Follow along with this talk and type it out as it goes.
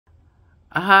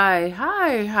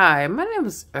Hi. My name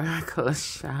is Erica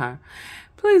LaShawn.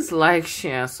 Please like,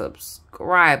 share, and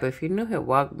subscribe. If you're new here,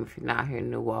 welcome. If you're not here,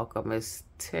 new welcome. It's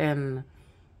 10/7,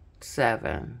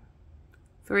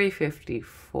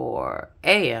 3:54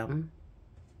 a.m.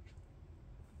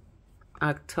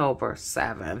 October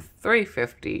 7th,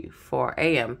 3:54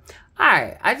 a.m.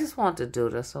 Alright, I just want to do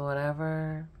this or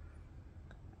whatever.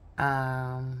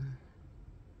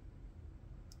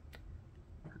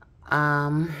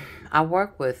 I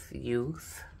work with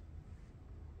youth.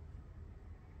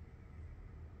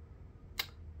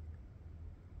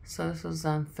 So this was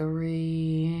on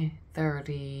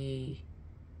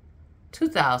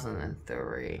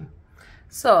 3/30/2003.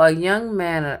 So a young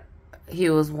man, he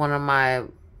was one of my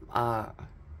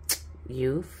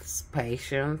youth's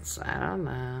patients. I don't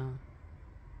know.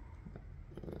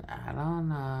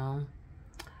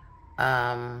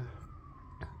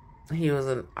 He was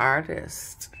an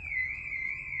artist.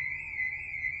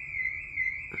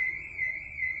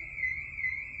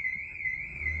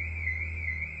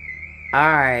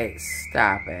 Alright,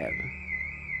 stop it.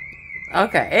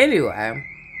 Okay, anyway.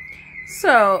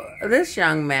 So, this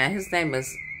young man, his name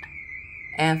is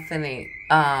Anthony,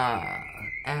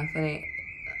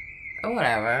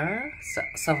 whatever,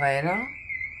 Salvador.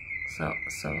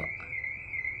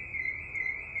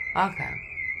 Okay.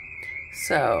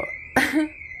 So,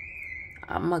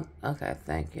 okay,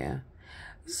 thank you.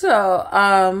 So,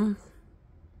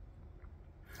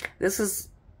 this is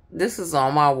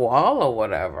on my wall or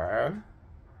whatever.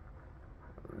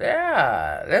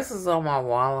 Yeah, this is on my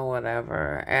wall or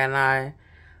whatever. And I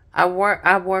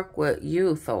work with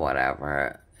youth or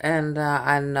whatever. And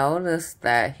I noticed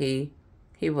that he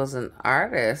was an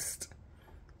artist.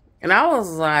 And I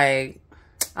was like,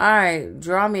 all right,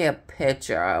 draw me a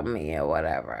picture of me or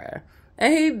whatever.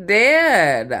 And he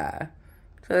did.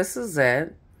 So this is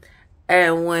it.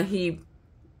 And when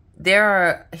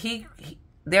there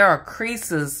are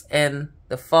creases in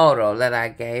the photo that I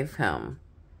gave him.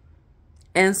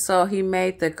 And so he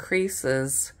made the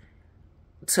creases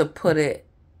to put it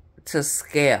to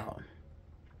scale.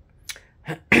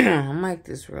 I'll make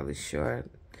this really short.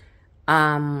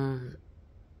 The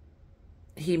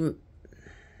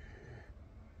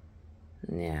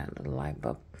light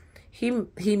bulb. He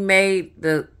made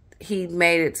it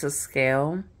to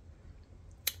scale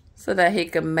so that he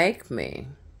could make me.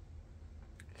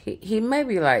 He may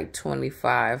be like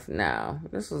 25 now.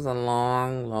 This was a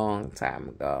long time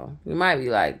ago. He might be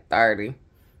like 30.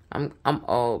 I'm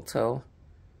old too.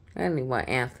 Anyway,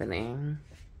 Anthony.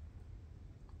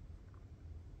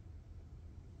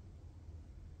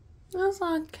 It's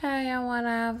okay or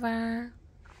whatever.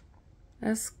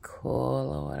 It's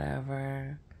cool or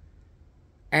whatever.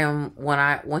 And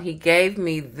when he gave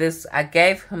me this, I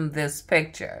gave him this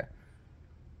picture.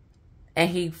 And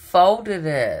he folded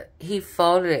it.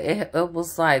 It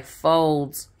was like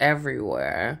folds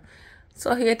everywhere.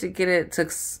 So he had to get it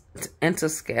into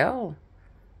scale.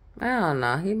 I don't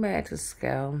know. He made it to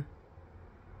scale.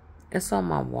 It's on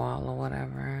my wall or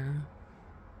whatever.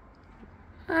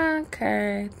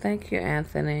 Okay. Thank you,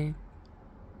 Anthony.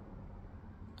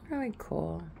 Really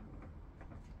cool.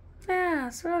 Yeah,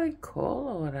 it's really cool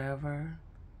or whatever.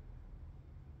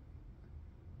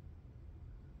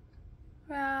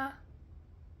 Yeah.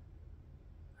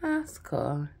 That's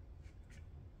cool.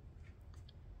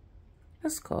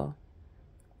 That's cool.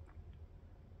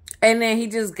 And then he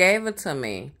just gave it to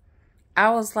me.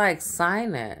 I was like,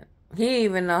 sign it. He didn't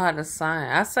even know how to sign.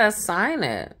 I said, sign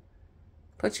it.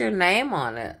 Put your name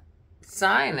on it.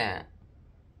 Sign it.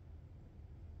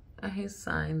 And he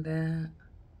signed it.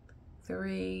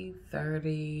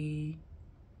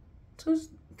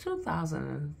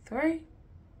 3/30/2003.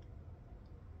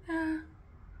 Yeah.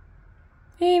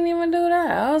 He didn't even do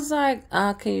that. I was like,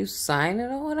 can you sign it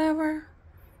or whatever?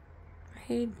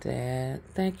 He did.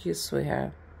 Thank you,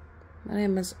 sweetheart. My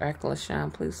name is Erica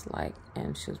LaShawn. Please like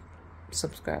and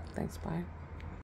subscribe. Thanks, bye.